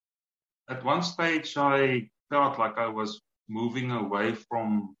At one stage, I felt like I was moving away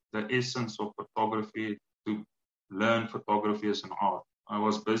from the essence of photography to learn photography as an art. I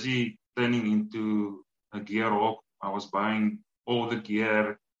was busy turning into a gear hawk. I was buying all the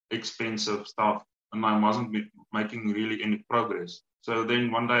gear, expensive stuff, and I wasn't making really any progress. So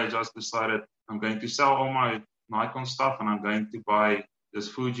then one day I just decided I'm going to sell all my Nikon stuff and I'm going to buy this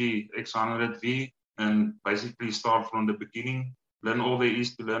Fuji X100V and basically start from the beginning, learn all there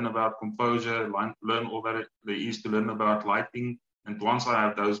is to learn about composure, learn all that there is to learn about lighting. And once I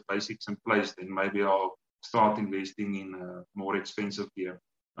have those basics in place, then maybe I'll start investing in more expensive gear.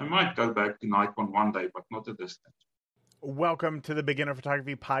 I might go back to Nikon one day, but not at this stage. Welcome to the Beginner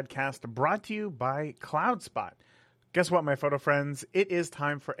Photography Podcast, brought to you by CloudSpot. Guess what, my photo friends? It is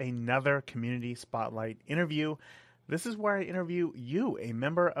time for another Community Spotlight interview. This is where I interview you, a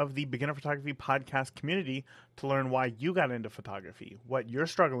member of the Beginner Photography Podcast community, to learn why you got into photography, what you're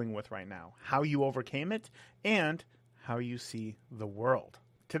struggling with right now, how you overcame it, and how you see the world.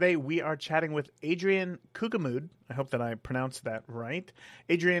 Today, we are chatting with Adriaan Koekemoer. I hope that I pronounced that right.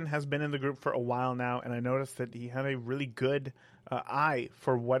 Adriaan has been in the group for a while now, and I noticed that he had a really good eye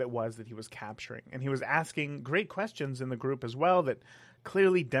for what it was that he was capturing. And he was asking great questions in the group as well that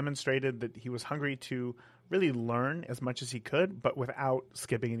clearly demonstrated that he was hungry to really learn as much as he could, but without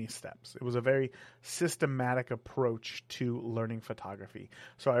skipping any steps. It was a very systematic approach to learning photography.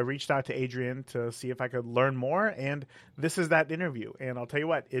 So I reached out to Adriaan to see if I could learn more, and this is that interview. And I'll tell you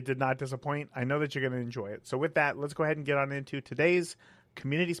what, it did not disappoint. I know that you're going to enjoy it. So with that, let's go ahead and get on into today's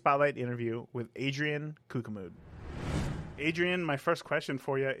Community Spotlight interview with Adriaan Koekemoer. Adriaan, my first question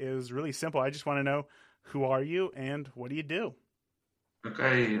for you is really simple. I just want to know, who are you and what do you do?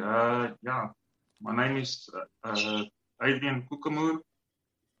 Okay, my name is Adriaan Koekemoer.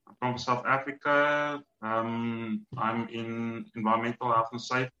 I'm from South Africa. I'm in environmental health and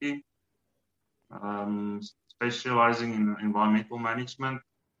safety, specializing in environmental management.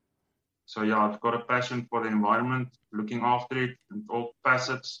 So I've got a passion for the environment, looking after it in all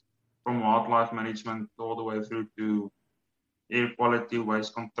facets, from wildlife management all the way through to air quality,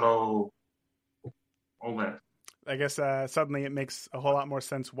 waste control, all that. I guess suddenly it makes a whole lot more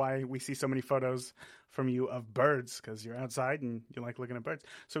sense why we see so many photos from you of birds, because you're outside and you like looking at birds.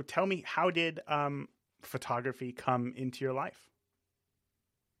 So tell me, how did photography come into your life?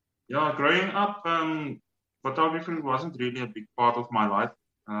 Yeah, growing up, photography wasn't really a big part of my life.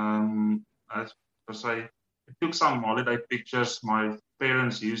 As per se, I took some holiday pictures. My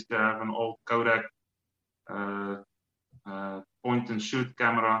parents used to have an old Kodak point and shoot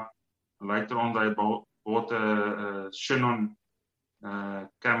camera. Later on, they bought a Shannon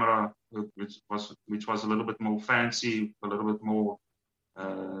camera, which was a little bit more fancy, a little bit more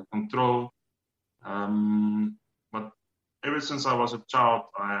control. But ever since I was a child,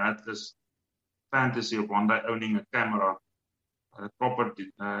 I had this fantasy of one day owning a camera, a proper.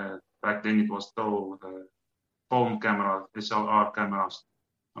 Back then, it was still film camera, SLR cameras,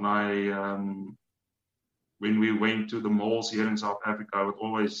 and when we went to the malls here in South Africa, I would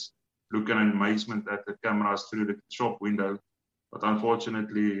always look in amazement at the cameras through the shop window. But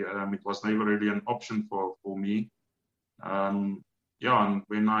unfortunately, it was never really an option for me. And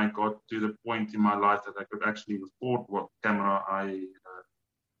when I got to the point in my life that I could actually afford what camera, I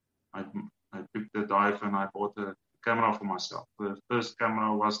took the dive and I bought a camera for myself. The first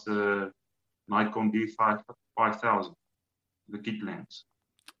camera was the Nikon D5000, the kit lens.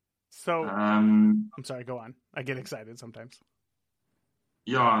 So, I'm sorry, go on. I get excited sometimes.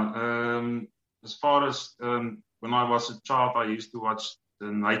 As far as when I was a child, I used to watch the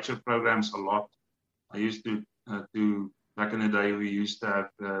nature programs a lot. I used to back in the day, we used to have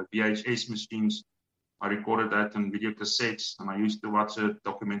VHS machines. I recorded that on video cassettes, and I used to watch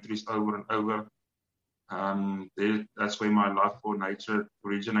documentaries over and over. That's where my love for nature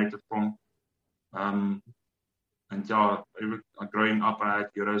originated from. Growing up, I had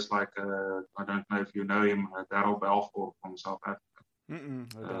heroes like, I don't know if you know him, Darryl Balfour from South Africa,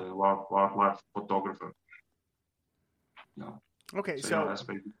 wildlife photographer. Yeah. Okay, so that's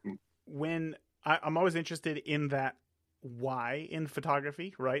basically. When I'm always interested in that why in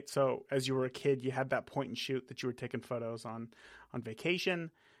photography, right? So as you were a kid, you had that point and shoot that you were taking photos on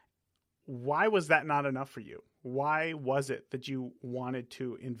vacation. Why was that not enough for you? Why was it that you wanted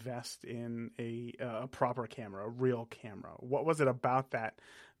to invest in a proper camera, a real camera? What was it about that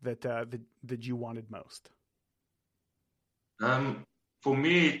you wanted most? For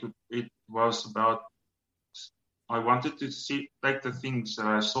me, it was about, I wanted to take the things that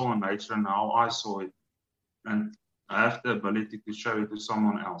I saw in nature and how I saw it, and I have the ability to show it to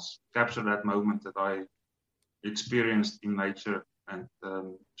someone else, capture that moment that I experienced in nature and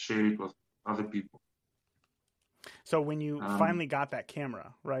share it other people. So when you finally got that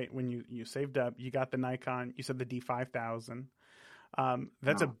camera, right? When you saved up, you got the Nikon. You said the D5000.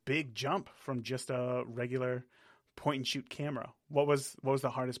 That's a big jump from just a regular point and shoot camera. What was the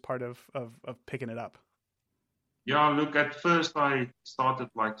hardest part of picking it up? Yeah, look, at first I started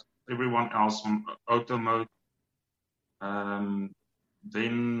like everyone else on auto mode.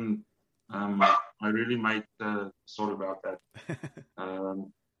 Then I really made, sorry about that.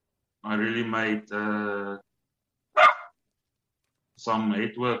 I really made some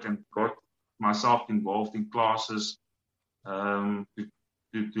network and got myself involved in classes to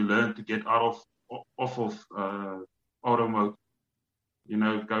learn to get off of auto mode.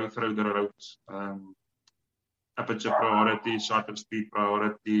 Go through the ropes, aperture priority, shutter speed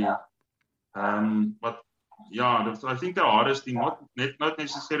priority. But yeah, I think the hardest thing, not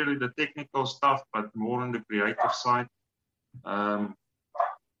necessarily the technical stuff, but more on the creative side.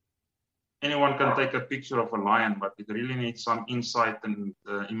 Anyone can take a picture of a lion, but it really needs some insight and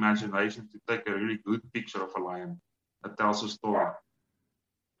imagination to take a really good picture of a lion that tells a story.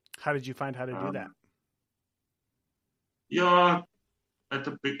 How did you find how to do that? Yeah,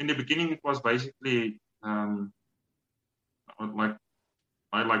 in the beginning, it was basically like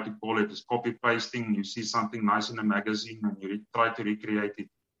I like to call it is copy pasting. You see something nice in a magazine and you try to recreate it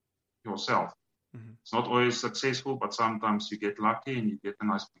yourself. Mm-hmm. It's not always successful, but sometimes you get lucky and you get a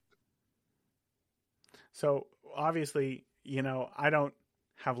nice picture. So obviously, I don't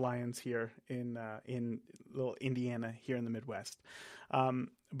have lions here in little Indiana here in the Midwest.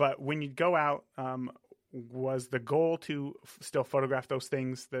 But when you go out, was the goal to still photograph those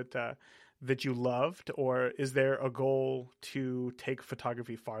things that you loved, or is there a goal to take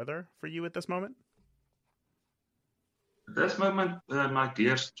photography farther for you at this moment? At this moment, my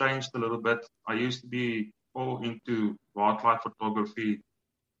gears changed a little bit. I used to be all into wildlife photography,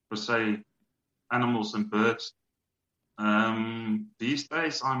 per se, animals and birds. These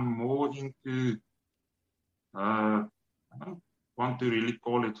days, I'm more into, I don't want to really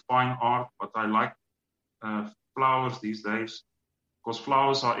call it fine art, but I like flowers these days. Because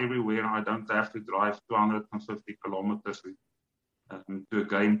flowers are everywhere. I don't have to drive 250 kilometers to a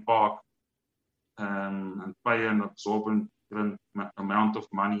game park and pay an absorbent amount of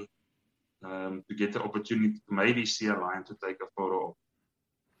money to get the opportunity to maybe see a lion to take a photo of.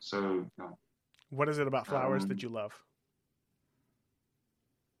 So, what is it about flowers that you love?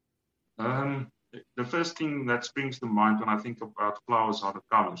 The first thing that springs to mind when I think about flowers are the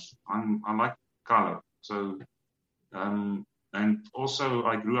colors. I like color. So, and also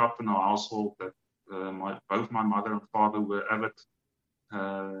I grew up in a household that both my mother and father were avid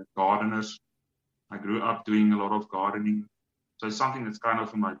gardeners. I grew up doing a lot of gardening. So it's something that's kind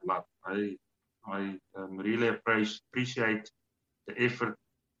of in my blood. I really appreciate the effort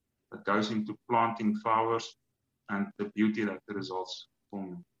that goes into planting flowers and the beauty that results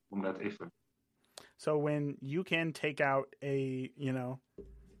from that effort. So when you can take out a,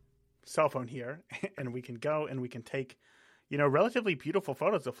 cell phone here and we can go and we can take, relatively beautiful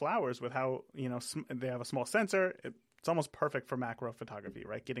photos of flowers with how, they have a small sensor. It's almost perfect for macro photography,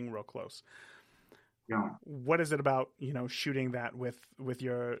 right? Getting real close. Yeah. What is it about, shooting that with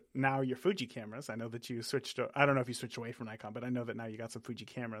your Fuji cameras? I know that you switched. I don't know if you switched away from Nikon, but I know that now you got some Fuji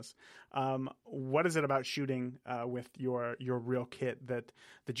cameras. What is it about shooting with your real kit that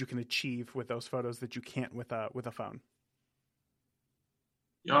you can achieve with those photos that you can't with a phone?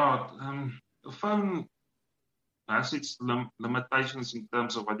 Yeah, the phone has its limitations in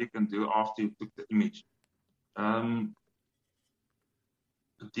terms of what you can do after you took the image.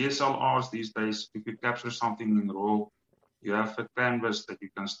 DSLRs these days, if you capture something in RAW, you have a canvas that you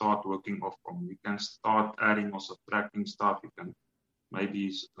can start working off from. You can start adding or subtracting stuff. You can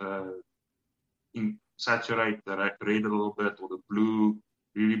maybe saturate the red a little bit or the blue,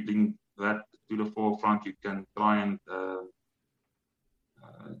 really bring that to the forefront. You can try and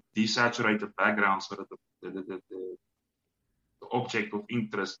desaturate the background so that the object of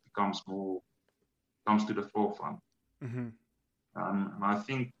interest comes to the forefront. Mm-hmm. And I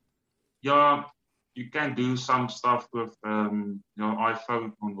think, you can do some stuff with your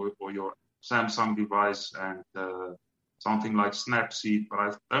iPhone or your Samsung device and something like Snapseed, but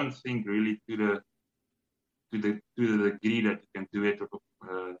I don't think really to the degree that you can do it with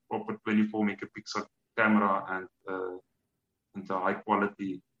a proper 24 megapixel camera and a high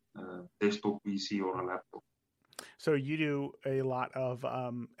quality desktop PC or a laptop. So you do a lot of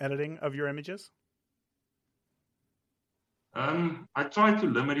editing of your images? I try to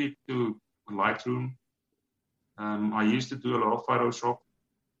limit it to Lightroom. I used to do a lot of Photoshop,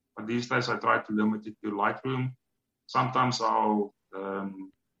 but these days I try to limit it to Lightroom. Sometimes I'll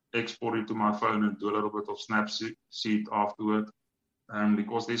export it to my phone and do a little bit of Snapseed afterward.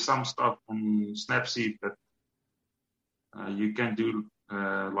 Because there's some stuff on Snapseed that you can do,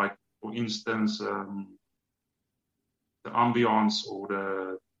 like for instance, the ambiance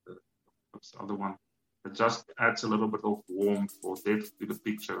or what's the other one? It just adds a little bit of warmth or depth to the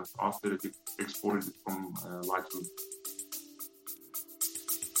picture after you exported it from Lightroom.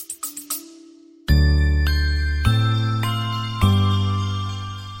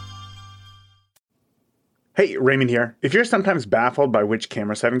 Hey, Raymond here. If you're sometimes baffled by which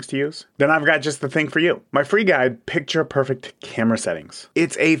camera settings to use, then I've got just the thing for you. My free guide, Picture Perfect Camera Settings.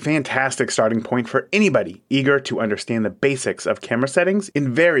 It's a fantastic starting point for anybody eager to understand the basics of camera settings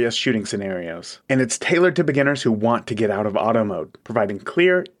in various shooting scenarios. And it's tailored to beginners who want to get out of auto mode, providing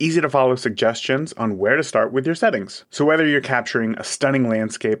clear, easy to follow suggestions on where to start with your settings. So whether you're capturing a stunning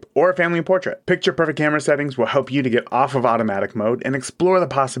landscape or a family portrait, Picture Perfect Camera Settings will help you to get off of automatic mode and explore the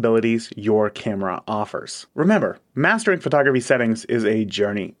possibilities your camera offers. Remember, mastering photography settings is a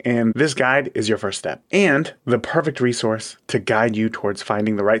journey, and this guide is your first step, and the perfect resource to guide you towards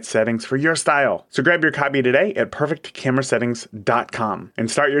finding the right settings for your style. So grab your copy today at perfectcamerasettings.com and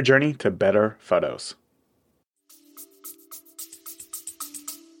start your journey to better photos.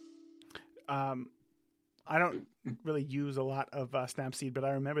 I don't really use a lot of Snapseed, but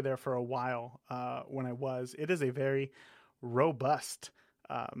I remember there for a while when I was. It is a very robust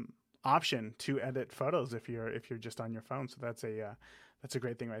option to edit photos if you're just on your phone. So that's a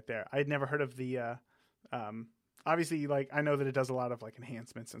great thing right there. I had never heard of the obviously, like, I know that it does a lot of like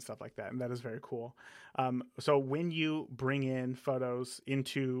enhancements and stuff like that, and that is very cool. So when you bring in photos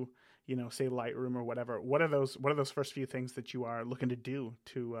into, say Lightroom or whatever, what are those first few things that you are looking to do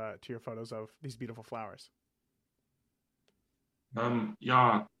to your photos of these beautiful flowers? To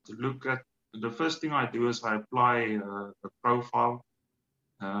look at, the first thing I do is I apply a profile.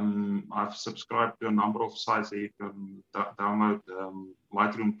 I've subscribed to a number of sites that you can download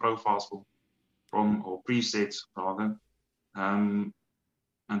Lightroom profiles from or presets rather. And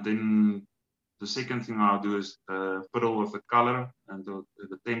then the second thing I'll do is fiddle with the color and the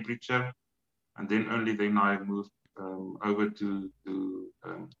temperature, and then only then I move over to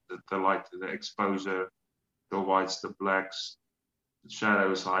the light, the exposure, the whites, the blacks, the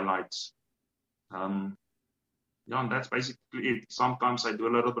shadows, highlights. And that's basically it. Sometimes I do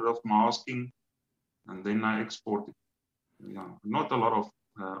a little bit of masking, and then I export it. Not a lot of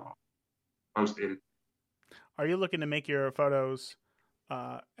post-edit. Are you looking to make your photos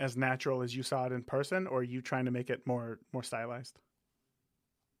as natural as you saw it in person, or are you trying to make it more stylized?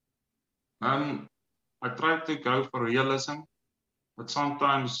 I try to go for realism, but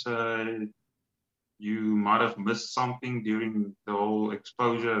sometimes you might have missed something during the whole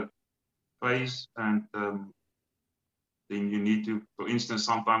exposure phase, and then you need to, for instance,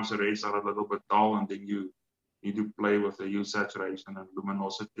 sometimes the rays are a little bit dull, and then you need to play with the hue saturation and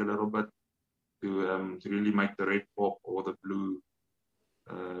luminosity a little bit to really make the red pop or the blue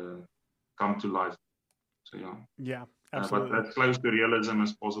come to life. So yeah, absolutely. But as close to realism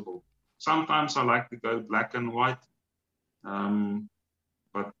as possible. Sometimes I like to go black and white,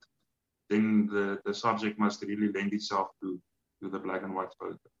 but then the subject must really lend itself to the black and white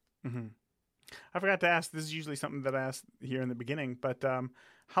photo. Mm-hmm. I forgot to ask, this is usually something that I asked here in the beginning, but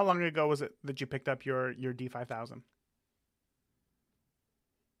how long ago was it that you picked up your D5000?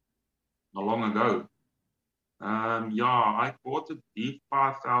 How long ago? I bought the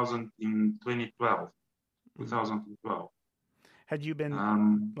D5000 in 2012. Had you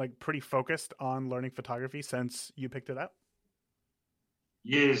been pretty focused on learning photography since you picked it up?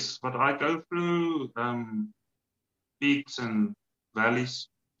 Yes, but I go through peaks and valleys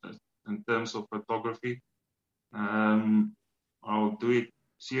in terms of photography. I'll do it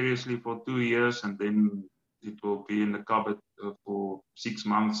seriously for 2 years, and then it will be in the cupboard for 6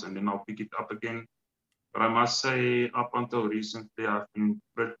 months, and then I'll pick it up again. But I must say, up until recently, I've been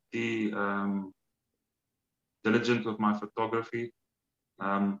pretty diligent with my photography.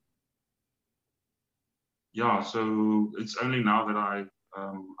 So it's only now that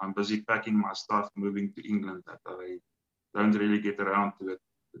I'm busy packing my stuff, moving to England, that I don't really get around to it,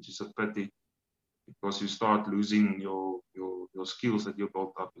 which is a pity, because you start losing your skills that you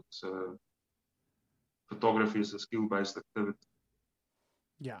built up. It's photography is a skill-based activity.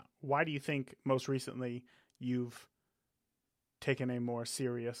 Yeah. Why do you think most recently you've taken a more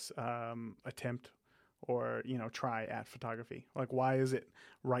serious attempt or try at photography? Like, why is it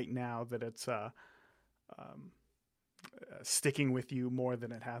right now that it's sticking with you more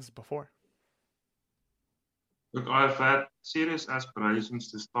than it has before? Look, I've had serious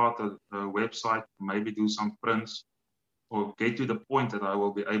aspirations to start a website, maybe do some prints, or get to the point that I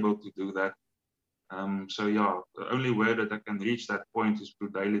will be able to do that. So yeah, the only way that I can reach that point is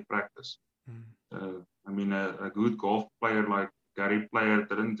through daily practice. I mean, a good golf player like Gary Player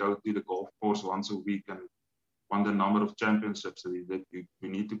didn't go to the golf course once a week and won the number of championships that you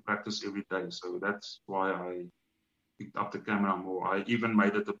need to practice every day. So that's why I picked up the camera more. I even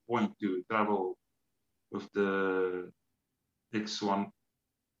made it a point to travel with the X1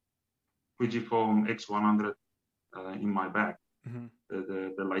 Fujifilm X100 in my bag,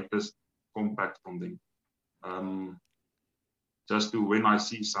 the latest compact from them. Just to when I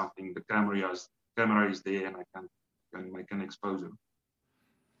see something, the camera is there and I can make an exposure.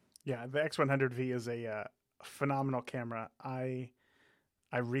 Yeah, the X100V is a phenomenal camera. I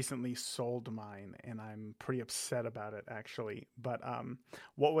recently sold mine and I'm pretty upset about it actually. But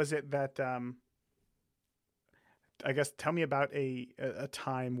what was it that I guess tell me about a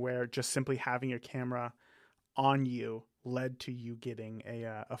time where just simply having your camera on you led to you getting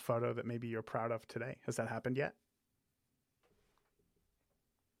a photo that maybe you're proud of today. Has that happened yet?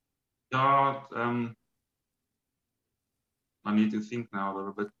 Yeah, I need to think now a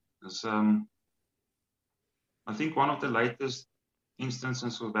little bit. I think one of the latest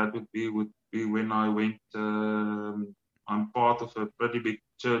instances of that would be when I went. I'm part of a pretty big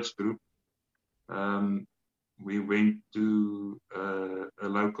church group. We went to a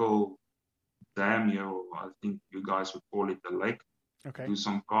local dam here, or I think you guys would call it a lake, okay, do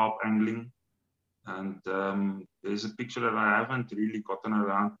some carp angling. And there's a picture that I haven't really gotten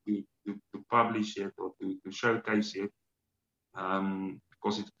around to publish yet or to showcase yet,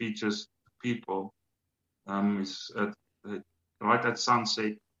 because it features people. It's right at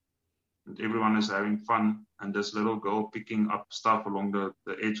sunset, and everyone is having fun, and this little girl picking up stuff along the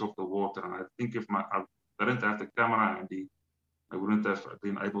edge of the water. And I think if I didn't have the camera handy, I wouldn't have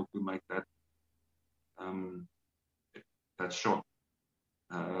been able to make that shot.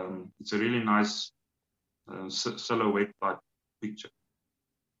 It's a really nice silhouette type picture.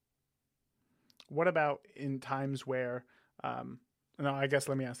 What about in times where, no, I guess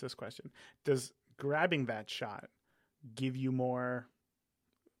let me ask this question. Does grabbing that shot give you more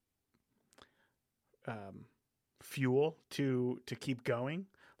fuel to keep going?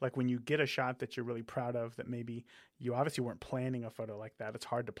 Like when you get a shot that you're really proud of, that maybe you obviously weren't planning a photo like that. It's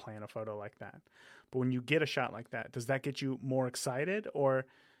hard to plan a photo like that. But when you get a shot like that, does that get you more excited, or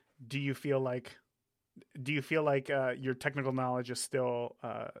do you feel like your technical knowledge is still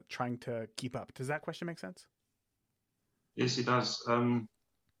trying to keep up? Does that question make sense? Yes, it does.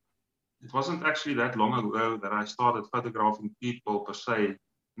 It wasn't actually that long ago that I started photographing people per se,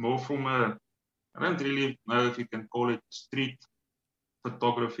 more from I don't really know if you can call it street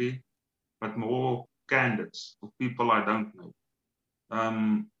photography, but more candidates of people I don't know.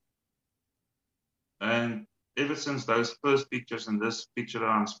 And ever since those first pictures and this picture that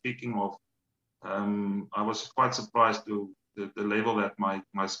I'm speaking of, I was quite surprised to the level that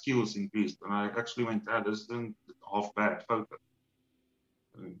my skills increased. And I actually went, this isn't half bad photo.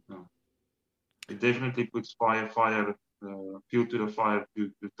 It definitely puts fuel to the fire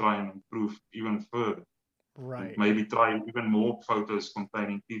to try and improve even further. Right. And maybe try even more photos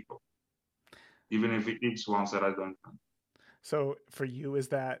containing people, even if it's ones that I don't know. So for you,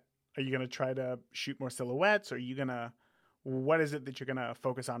 are you going to try to shoot more silhouettes? Or what is it that you're going to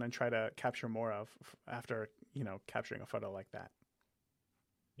focus on and try to capture more of after, capturing a photo like that?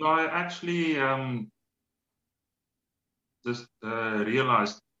 So I actually just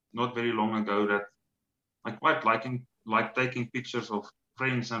realized not very long ago that I quite like taking pictures of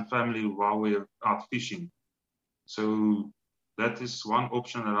friends and family while we're out fishing. So that is one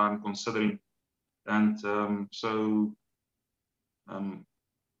option that I'm considering. And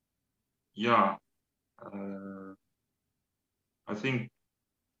I think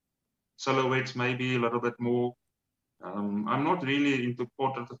silhouettes maybe a little bit more. I'm not really into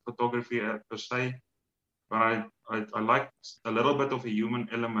portrait photography per se, but I like a little bit of a human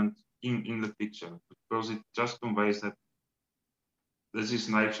element in the picture, because it just conveys that this is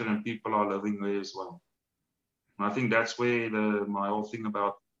nature and people are living there as well. And I think that's where my whole thing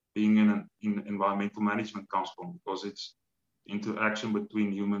about being in environmental management comes from, because it's interaction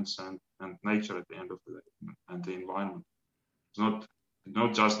between humans and nature at the end of the day, and the environment. It's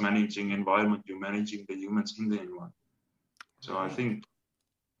not just managing environment, you're managing the humans in the environment. So right. I think,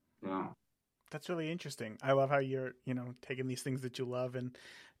 yeah. That's really interesting. I love how you're, taking these things that you love and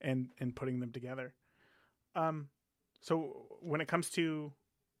putting them together. So when it comes to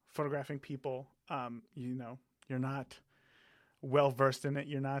photographing people, you're not well versed in it.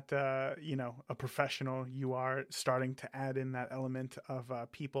 You're not, a professional. You are starting to add in that element of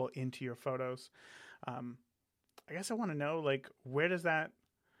people into your photos. I guess I want to know, like, where does that,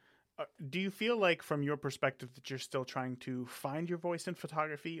 do you feel like from your perspective that you're still trying to find your voice in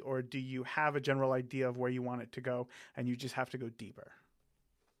photography, or do you have a general idea of where you want it to go and you just have to go deeper?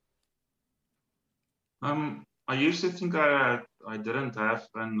 I used to think I didn't have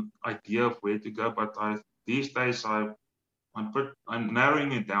an idea of where to go, but these days I'm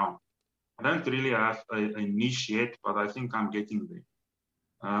narrowing it down. I don't really have a niche yet, but I think I'm getting there.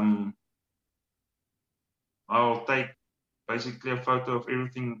 Um, I'll take basically a photo of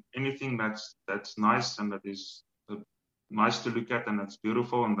anything that's nice and that is nice to look at and that's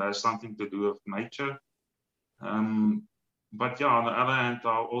beautiful and there's something to do with nature. Um, but yeah, on the other hand,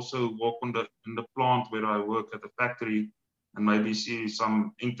 I'll also walk in the plant where I work at the factory and maybe see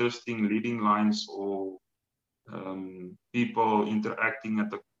some interesting leading lines or people interacting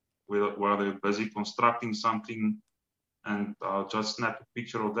while they're busy constructing something, and I'll just snap a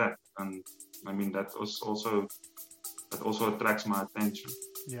picture of that. And I mean that also attracts my attention.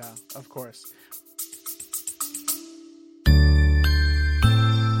 Yeah, of course.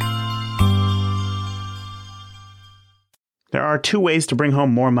 There are two ways to bring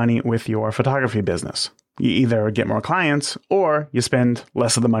home more money with your photography business. You either get more clients or you spend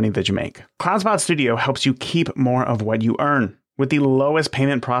less of the money that you make. CloudSpot Studio helps you keep more of what you earn. With the lowest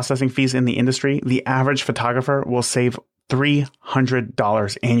payment processing fees in the industry, the average photographer will save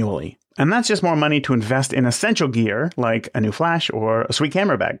 $300 annually. And that's just more money to invest in essential gear like a new flash or a sweet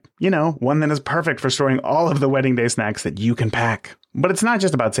camera bag. You know, one that is perfect for storing all of the wedding day snacks that you can pack. But it's not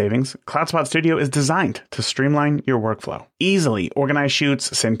just about savings. CloudSpot Studio is designed to streamline your workflow. Easily organize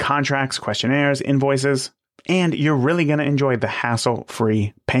shoots, send contracts, questionnaires, invoices, and you're really going to enjoy the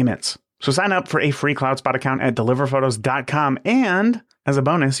hassle-free payments. So sign up for a free CloudSpot account at deliverphotos.com, and as a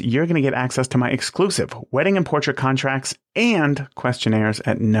bonus, you're going to get access to my exclusive wedding and portrait contracts and questionnaires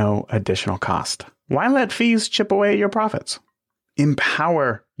at no additional cost. Why let fees chip away at your profits?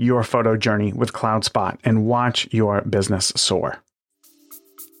 Empower your photo journey with CloudSpot and watch your business soar.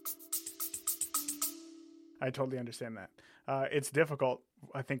 I totally understand that. It's difficult,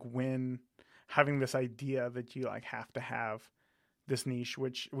 I think, when having this idea that you like have to have this niche,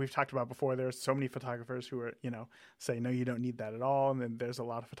 which we've talked about before. There's so many photographers who are, say, no, you don't need that at all. And then there's a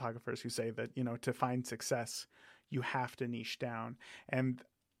lot of photographers who say that, to find success, you have to niche down. And,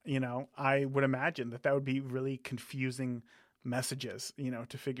 I would imagine that would be really confusing messages,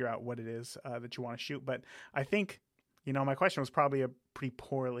 to figure out what it is that you want to shoot. But I think, my question was probably a pretty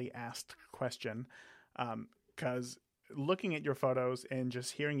poorly asked question, because looking at your photos and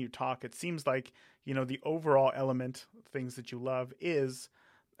just hearing you talk, it seems like, the overall element, things that you love is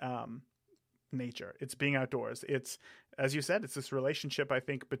nature. It's being outdoors. It's, as you said, it's this relationship, I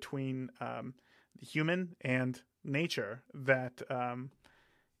think, between the human and nature that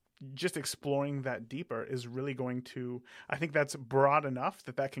just exploring that deeper is really going to, I think that's broad enough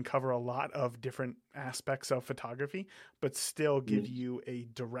that can cover a lot of different aspects of photography, but still give you a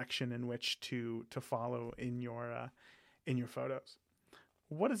direction in which to follow in your photos.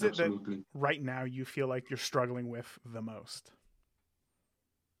 What is it that right now you feel like you're struggling with the most?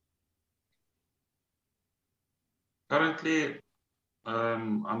 Currently,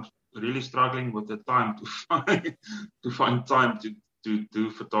 I'm really struggling with the time to find time to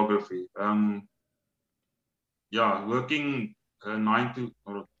do photography. Working 9 to,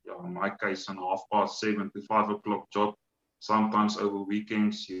 or in my case, an 7:30 to 5 o'clock job. Sometimes over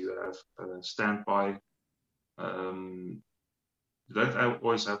weekends you have standby. You don't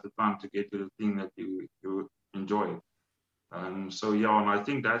always have the time to get to the thing that you enjoy. And I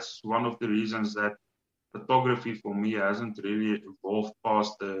think that's one of the reasons that photography for me hasn't really evolved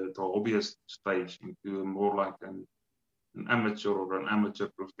past the hobbyist stage into more like an amateur or an amateur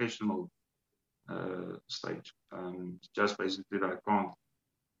professional stage. Just basically that I can't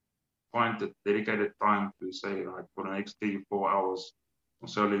find the dedicated time to say, like, for the next 3-4 hours, I'm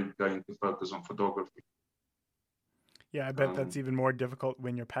solely going to focus on photography. Yeah, I bet that's even more difficult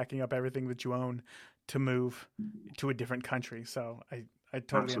when you're packing up everything that you own to move to a different country. So I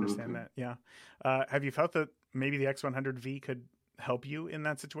totally understand that. Yeah. Have you felt that maybe the X100V could help you in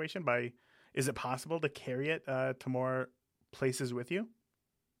that situation? Is it possible to carry it to more places with you?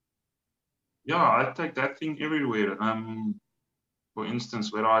 Yeah, I take that thing everywhere. For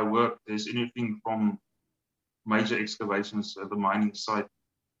instance, where I work, there's anything from major excavations at the mining site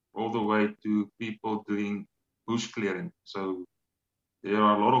all the way to people doing bush clearing. So there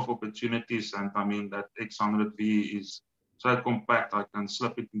are a lot of opportunities, and I mean that X100V is so compact. I can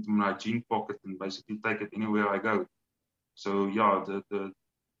slip it into my jean pocket and basically take it anywhere I go. So yeah, the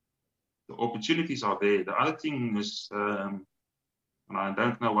opportunities are there. The other thing is And I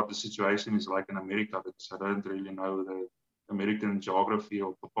don't know what the situation is like in America because I don't really know the American geography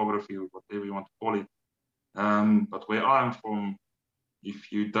or topography or whatever you want to call it. But where I am from,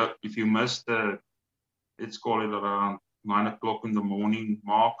 if you miss the, let's call it around 9 o'clock in the morning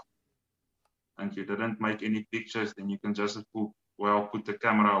mark, and you didn't make any pictures, then you can just put the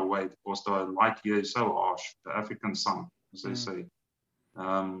camera away because the light here is so harsh. The African sun, as they say,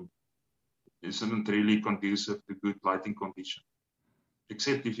 isn't really conducive to good lighting conditions.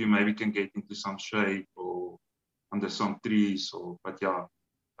 Except if you maybe can get into some shade or under some trees, but yeah.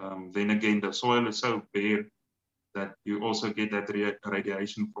 Then again, the soil is so bare that you also get that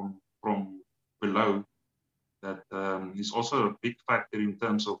radiation from below. That is also a big factor in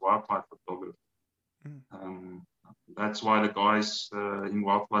terms of wildlife photography. That's why the guys in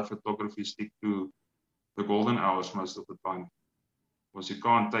wildlife photography stick to the golden hours most of the time, because you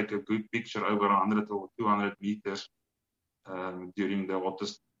can't take a good picture over 100 or 200 meters during the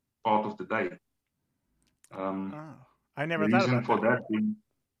hottest part of the day. I never thought about that.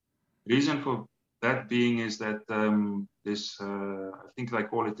 Reason for that being is that there's, I think they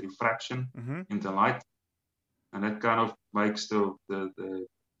call it refraction in the light, and that kind of makes the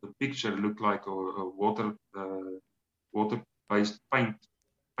picture look like a water-based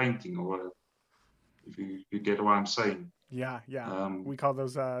painting or whatever. If you get what I'm saying. Yeah. We call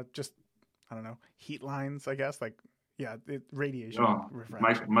those just, I don't know, heat lines, I guess. Like, yeah, radiation. Yeah,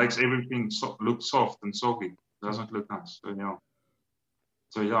 refraction. Makes everything look soft and soggy. It doesn't look nice.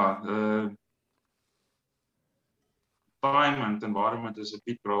 So yeah, time and environment is a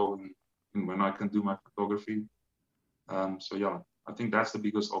big role in when I can do my photography. So yeah, I think that's the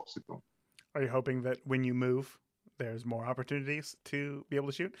biggest obstacle. Are you hoping that when you move, there's more opportunities to be able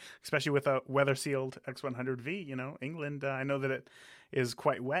to shoot, especially with a weather-sealed X100V? You know, England, I know that it is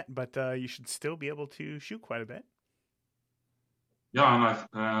quite wet, but you should still be able to shoot quite a bit. Yeah,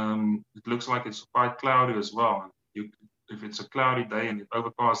 and it looks like it's quite cloudy as well. If it's a cloudy day and it's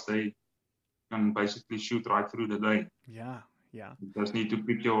overcast day, you can basically shoot right through the day. Yeah. You just need to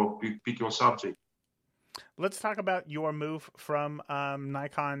pick your subject. Let's talk about your move from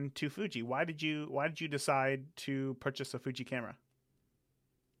Nikon to Fuji. Why did you decide to purchase a Fuji camera?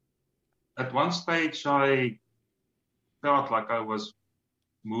 At one stage, I felt like I was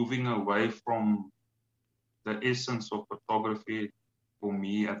moving away from the essence of photography for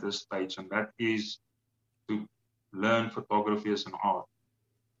me at this stage, and that is to learn photography as an art.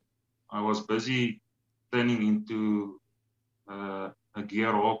 I was busy turning into a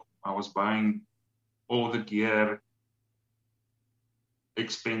gear hawk. I was buying all the gear,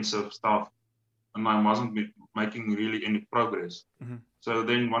 expensive stuff, and I wasn't making really any progress. So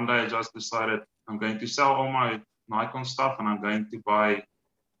then one day I just decided I'm going to sell all my Nikon stuff and I'm going to buy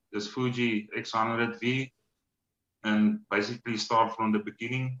this Fuji X100V and basically start from the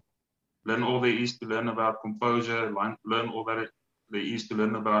beginning, learn all there is to learn about composure, learn all that there is to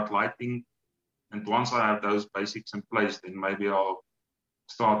learn about lighting. And once I have those basics in place, then maybe I'll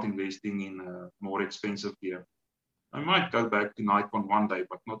start investing in more expensive gear. I might go back to Nikon one day,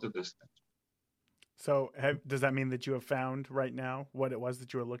 but not at this stage. So does that mean that you have found right now what it was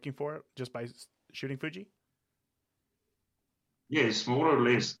that you were looking for just by shooting Fuji? Yes, more or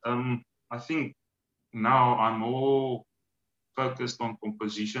less. I think now I'm more focused on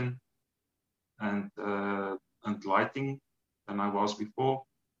composition and lighting than I was before.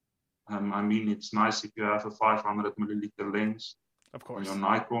 I mean, it's nice if you have a 500 milliliter lens. Of course. On your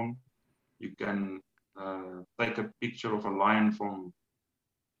Nikon. You can take a picture of a lion from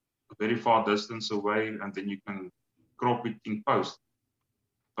a very far distance away, and then you can crop it in post.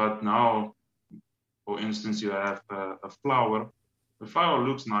 But now, for instance, you have a flower. The flower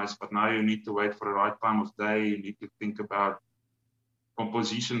looks nice, but now you need to wait for the right time of day. You need to think about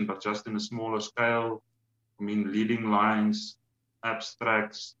composition, but just in a smaller scale. I mean, leading lines,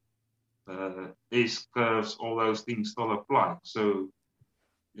 abstracts, S-curves, all those things still apply. So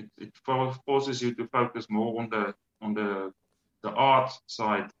it forces you to focus more on the art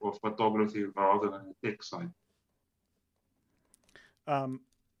side of photography rather than the tech side.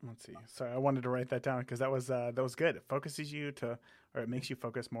 Let's see. Sorry, I wanted to write that down because that was good. It focuses you or it makes you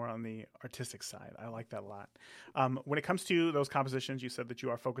focus more on the artistic side. I like that a lot. When it comes to those compositions, you said that you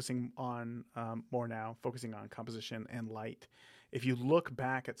are focusing on more now, focusing on composition and light. If you look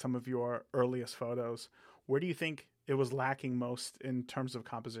back at some of your earliest photos, where do you think it was lacking most in terms of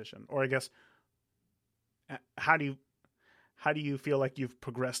composition? Or I guess, how do you feel like you've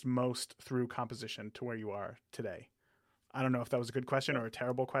progressed most through composition to where you are today? I don't know if that was a good question or a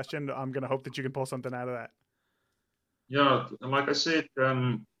terrible question. I'm going to hope that you can pull something out of that. Yeah, like I said,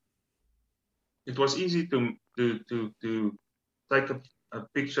 it was easy to take a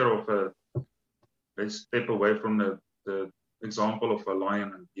picture of let's step away from the example of a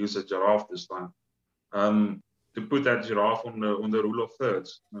lion and use a giraffe this time. To put that giraffe on the rule of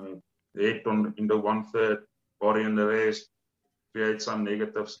thirds, head in the 1/3, body in the rest, create some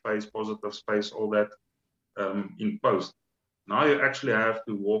negative space, positive space, all that in post. Now you actually have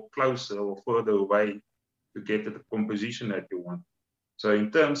to walk closer or further away to get to the composition that you want. So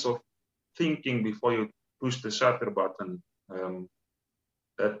in terms of thinking before you push the shutter button,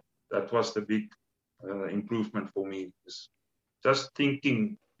 that was the big improvement for me. Is just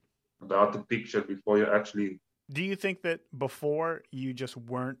thinking about the picture before you actually. Do you think that before you just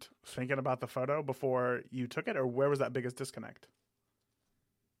weren't thinking about the photo before you took it, or where was that biggest disconnect?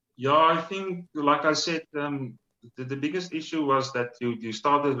 Yeah, I think, like I said, the biggest issue was that you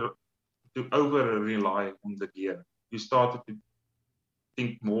started to over rely on the gear. You started to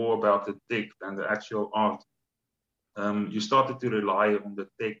think more about the tech than the actual art. You started to rely on the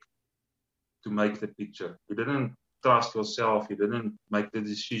tech to make the picture. You didn't trust yourself. You didn't make the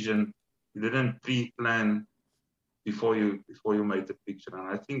decision. You didn't pre-plan before you made the picture. And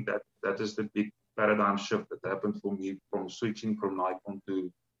I think that is the big paradigm shift that happened for me from switching from Nikon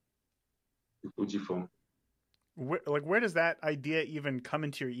to Fujifilm. Where does that idea even come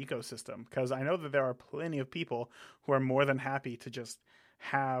into your ecosystem? Because I know that there are plenty of people who are more than happy to just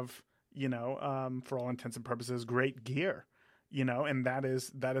have, for all intents and purposes, great gear, and that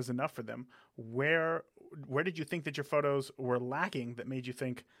is enough for them. Where did you think that your photos were lacking that made you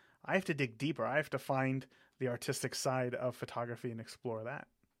think, I have to dig deeper, I have to find the artistic side of photography and explore that?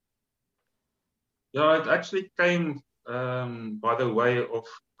 Yeah, it actually came by the way of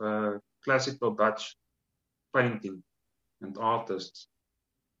classical Dutch painting and artists.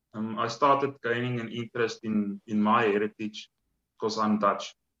 I started gaining an interest in my heritage because I'm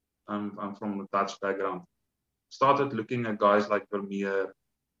Dutch. I'm from a Dutch background. Started looking at guys like Vermeer,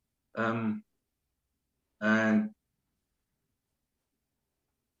 and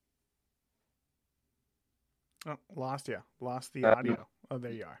Oh, lost the audio. Oh,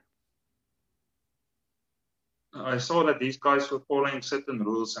 there you are. I saw that these guys were following certain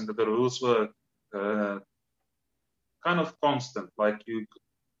rules, and that the rules were kind of constant. Like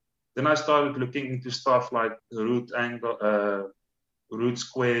then I started looking into stuff like root angle, root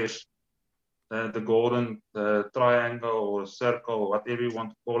squares, the golden triangle or circle, whatever you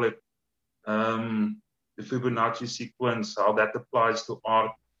want to call it, the Fibonacci sequence, how that applies to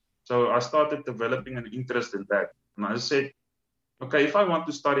art. So I started developing an interest in that. And I said, okay, if I want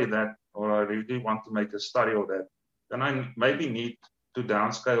to study that, or I really want to make a study of that, then I maybe need to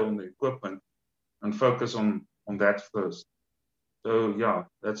downscale on the equipment and focus on that first. So yeah,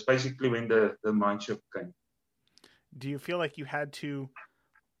 that's basically when the mind shift came. Do you feel like you had to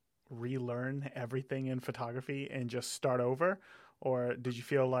relearn everything in photography and just start over, or did you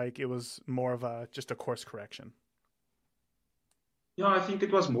feel like it was more of just a course correction? Yeah, I think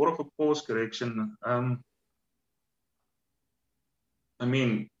it was more of a course correction. I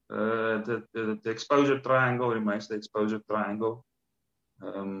mean, the exposure triangle remains the exposure triangle.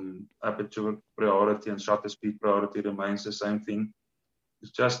 Aperture priority and shutter speed priority remains the same thing.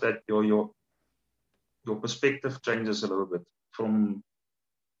 It's just that your perspective changes a little bit from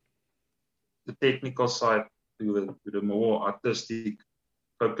the technical side to the more artistic,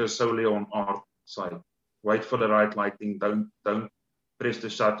 focus solely on art side. Wait for the right lighting. Don't press the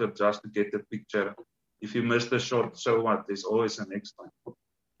shutter just to get the picture. If you miss the shot, so what? There's always a next time.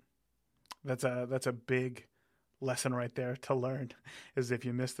 That's a big lesson right there to learn. Is if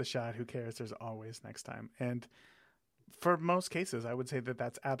you miss the shot, who cares? There's always next time. And for most cases, I would say that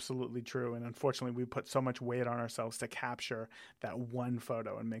that's absolutely true. And unfortunately, we put so much weight on ourselves to capture that one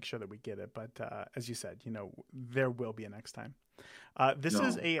photo and make sure that we get it. But as you said, there will be a next time. This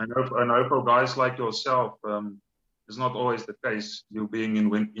is a. I know for guys like yourself, it's not always the case. You being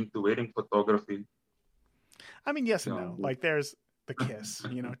into wedding photography. I mean, yes and no. Like there's the kiss,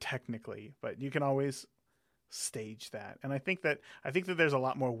 technically, but you can always stage that. And I think that there's a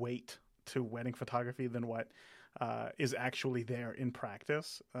lot more weight to wedding photography than what is actually there in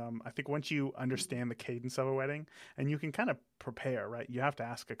practice. I think once you understand the cadence of a wedding and you can kind of prepare, right? You have to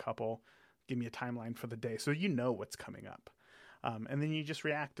ask a couple, give me a timeline for the day, so you know what's coming up, and then you just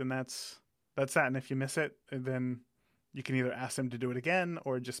react, and that's that. And if you miss it, then you can either ask them to do it again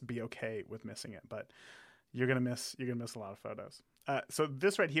or just be okay with missing it. But you're gonna miss a lot of photos. So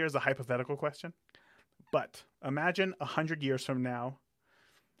this right here is a hypothetical question. But imagine 100 years from now,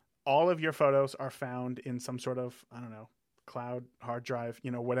 all of your photos are found in some sort of, I don't know, cloud, hard drive,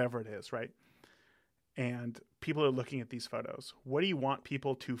 whatever it is, right? And people are looking at these photos. What do you want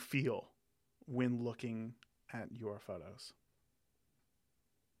people to feel when looking at your photos?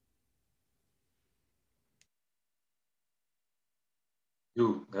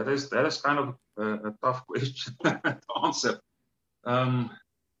 That is kind of a tough question to answer. Um,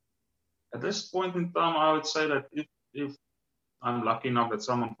 at this point in time, I would say that if I'm lucky enough that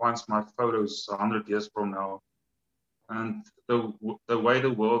someone finds my photos 100 years from now, and the way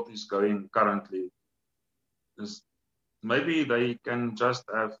the world is going currently, is maybe they can just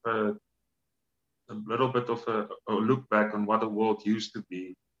have a little bit of a look back on what the world used to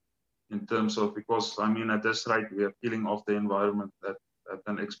be in terms of, because I mean at this rate we are killing off the environment at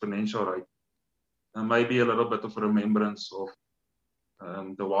an exponential rate, and maybe a little bit of remembrance of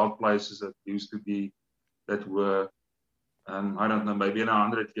the wild places that used to be, that were, I don't know, maybe in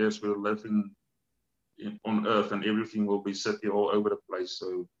 100 years we're living on Earth and everything will be city all over the place.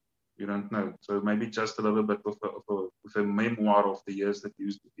 So you don't know. So maybe just a little bit of a memoir of the years that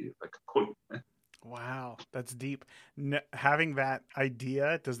used to be, if I could call it. Wow, that's deep. Having that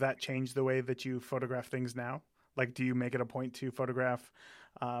idea, does that change the way that you photograph things now? Like, do you make it a point to photograph,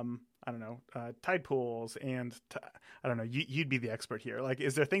 I don't know, tide pools and I don't know, you'd be the expert here. Like,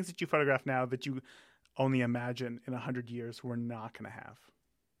 is there things that you photograph now that you only imagine in 100 years we're not going to have?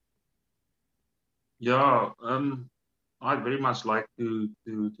 Yeah, I'd very much like to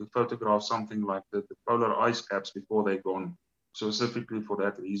photograph something like the polar ice caps before they're gone, specifically for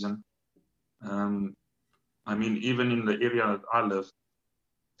that reason. Um, I mean, even in the area that I live,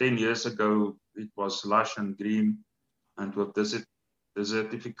 10 years ago, it was lush and green. And with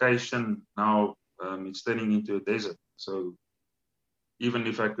desertification, now it's turning into a desert. So even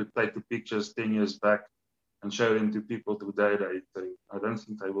if I could take the pictures 10 years back and show them to people today, I don't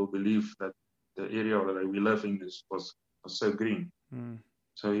think they will believe that the area that we live in was so green. Mm.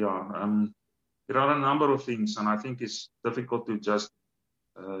 So yeah, there are a number of things, and I think it's difficult to just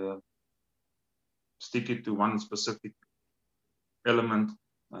stick it to one specific element,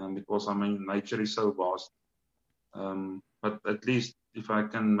 because I mean nature is so vast. But at least if I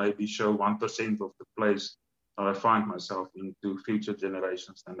can maybe show 1% of the place that I find myself in to future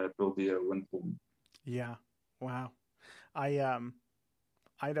generations, then that will be a win for me. Yeah. Wow.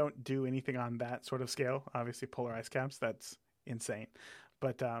 I don't do anything on that sort of scale. Obviously, polar ice caps, that's insane.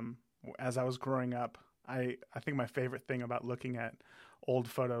 But as I was growing up, I think my favorite thing about looking at old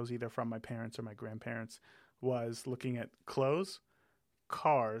photos, either from my parents or my grandparents, was looking at clothes,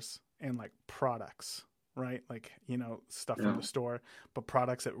 cars, and like products, right? Like, you know, stuff from the store, but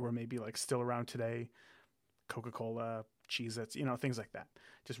products that were maybe like still around today, Coca-Cola, Cheez-Its, you know, things like that.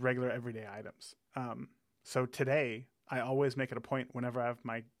 Just regular everyday items. So today, I always make it a point whenever I have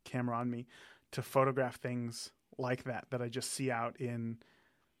my camera on me to photograph things like that I just see out in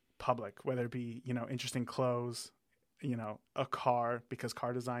public, whether it be, you know, interesting clothes, you know, a car, because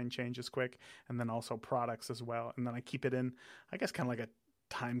car design changes quick, and then also products as well. And then I keep it in, I guess, kind of like a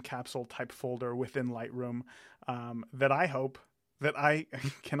time capsule type folder within Lightroom, that I hope that I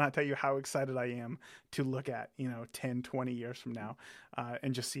cannot tell you how excited I am to look at, you know, 10, 20 years from now,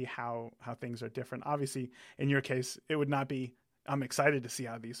 and just see how things are different. Obviously, in your case, it would not be, I'm excited to see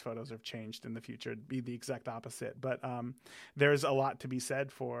how these photos have changed in the future. It'd be the exact opposite. But there's a lot to be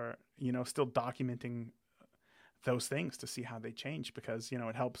said for, you know, still documenting those things to see how they change, because, you know,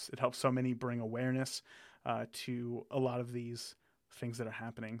 it helps so many bring awareness to a lot of these things that are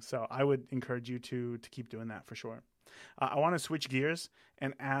happening. So I would encourage you to keep doing that for sure. I want to switch gears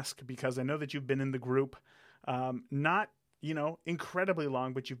and ask, because I know that you've been in the group, not, you know, incredibly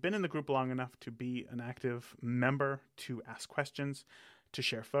long, but you've been in the group long enough to be an active member, to ask questions, to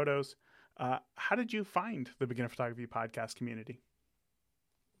share photos. How did you find the Beginner Photography podcast community?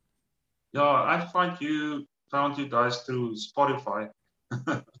 Yeah, I found you guys through Spotify.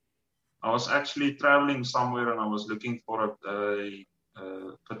 I was actually traveling somewhere and I was looking for a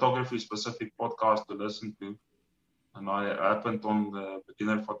photography specific podcast to listen to. And I happened on the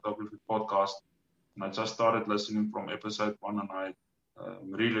Beginner Photography podcast, and I just started listening from episode 1, and I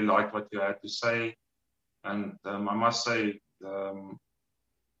really liked what you had to say. And I must say, I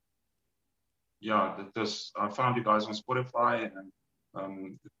found you guys on Spotify,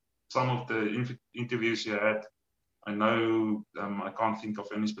 and some of the interviews you had, I know I can't think of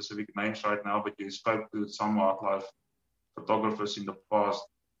any specific names right now, but you spoke to some wildlife photographers in the past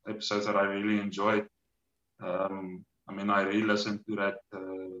episodes that I really enjoyed. I mean, I re-listened to that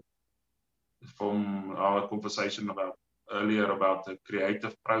from our conversation earlier about the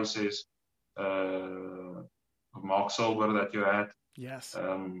creative process, Mark Silver that you had. Yes.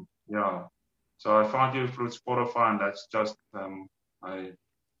 Yeah. So I found you through Spotify, and that's just I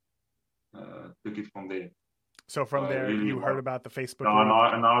took it from there. So from there, really you heard about the Facebook group.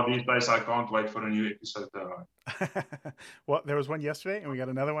 Now these days, I can't wait for a new episode. Well, there was one yesterday, and we got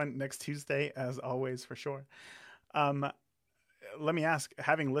another one next Tuesday, as always, for sure. let me ask,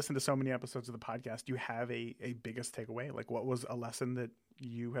 having listened to so many episodes of the podcast, do you have a biggest takeaway? Like, what was a lesson that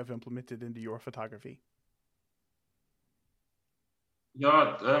you have implemented into your photography?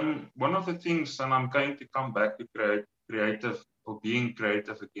 Yeah, one of the things, and I'm going to come back to creative or being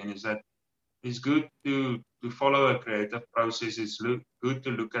creative again, is that it's good to follow a creative process. It's good to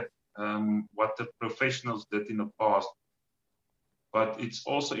look at what the professionals did in the past, but it's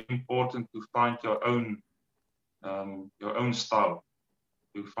also important to find your own style,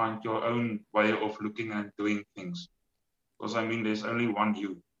 to find your own way of looking and doing things. Because I mean, there's only one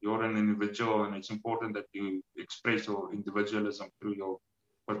you. You're an individual, and it's important that you express your individualism through your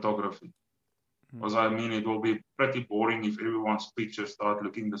photography. Because I mean, it will be pretty boring if everyone's pictures start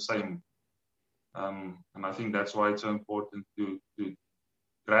looking the same. And I think that's why it's so important to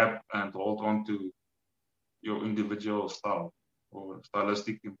grab and hold on to your individual style or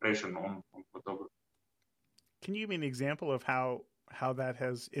stylistic impression on photography. Can you give me an example of how that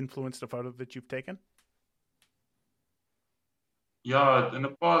has influenced a photo that you've taken? Yeah, in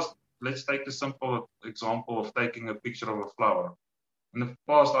the past, let's take a simple example of taking a picture of a flower. In the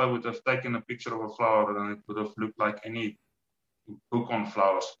past, I would have taken a picture of a flower and it would have looked like any book on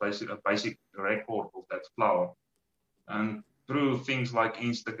flowers, a basic record of that flower. And through things like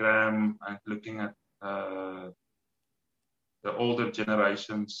Instagram and looking at the older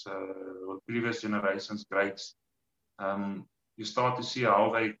generations or previous generations' grades, you start to see how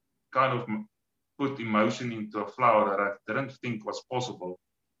they kind of put emotion into a flower that I didn't think was possible.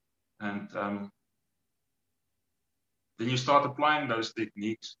 And then you start applying those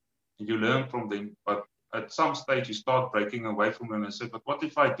techniques and you learn from them. But at some stage, you start breaking away from them and say, but what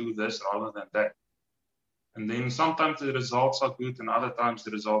if I do this rather than that? And then sometimes the results are good and other times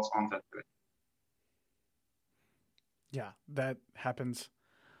the results aren't that great. Yeah, that happens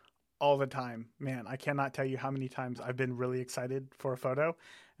all the time. Man, I cannot tell you how many times I've been really excited for a photo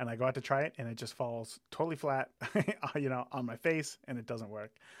and I go out to try it and it just falls totally flat, on my face and it doesn't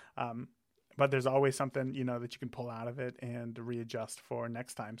work. But there's always something, that you can pull out of it and readjust for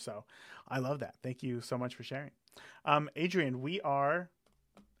next time. So I love that. Thank you so much for sharing. Adriaan, we are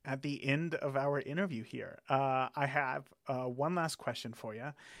at the end of our interview here. I have one last question for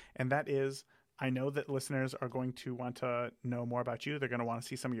you, and that is, I know that listeners are going to want to know more about you. They're going to want to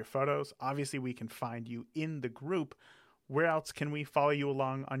see some of your photos. Obviously, we can find you in the group. Where else can we follow you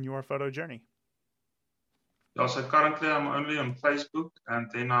along on your photo journey? Yeah, so currently I'm only on Facebook, and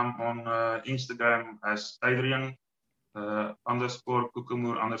then I'm on Instagram as Adriaan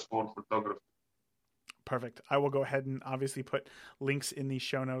 _Koekemoer _photography. Perfect. I will go ahead and obviously put links in the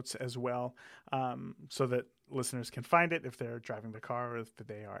show notes as well, so that listeners can find it if they're driving the car or if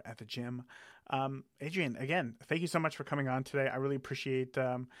they are at the gym. Adriaan, again, thank you so much for coming on today. I really appreciate,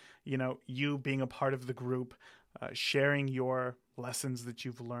 you being a part of the group, sharing your lessons that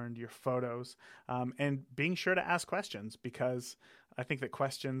you've learned, your photos, and being sure to ask questions, because I think that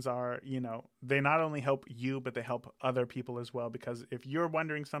questions are, they not only help you, but they help other people as well, because if you're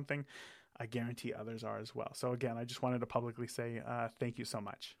wondering something, I guarantee others are as well. So again, I just wanted to publicly say thank you so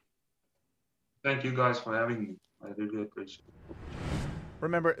much. Thank you guys for having me. I really appreciate it.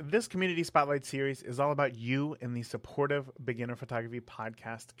 Remember, this Community Spotlight series is all about you and the supportive beginner photography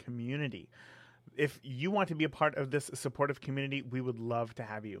podcast community. If you want to be a part of this supportive community, we would love to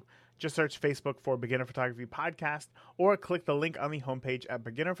have you. Just search Facebook for Beginner Photography Podcast or click the link on the homepage at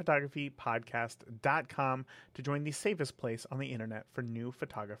beginnerphotographypodcast.com to join the safest place on the internet for new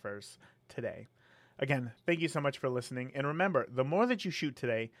photographers today. Again, thank you so much for listening. And remember, the more that you shoot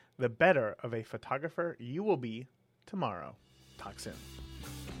today, the better of a photographer you will be tomorrow. Talk soon.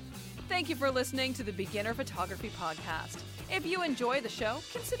 Thank you for listening to the Beginner Photography Podcast. If you enjoy the show,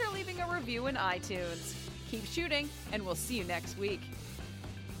 consider leaving a review in iTunes. Keep shooting, and we'll see you next week.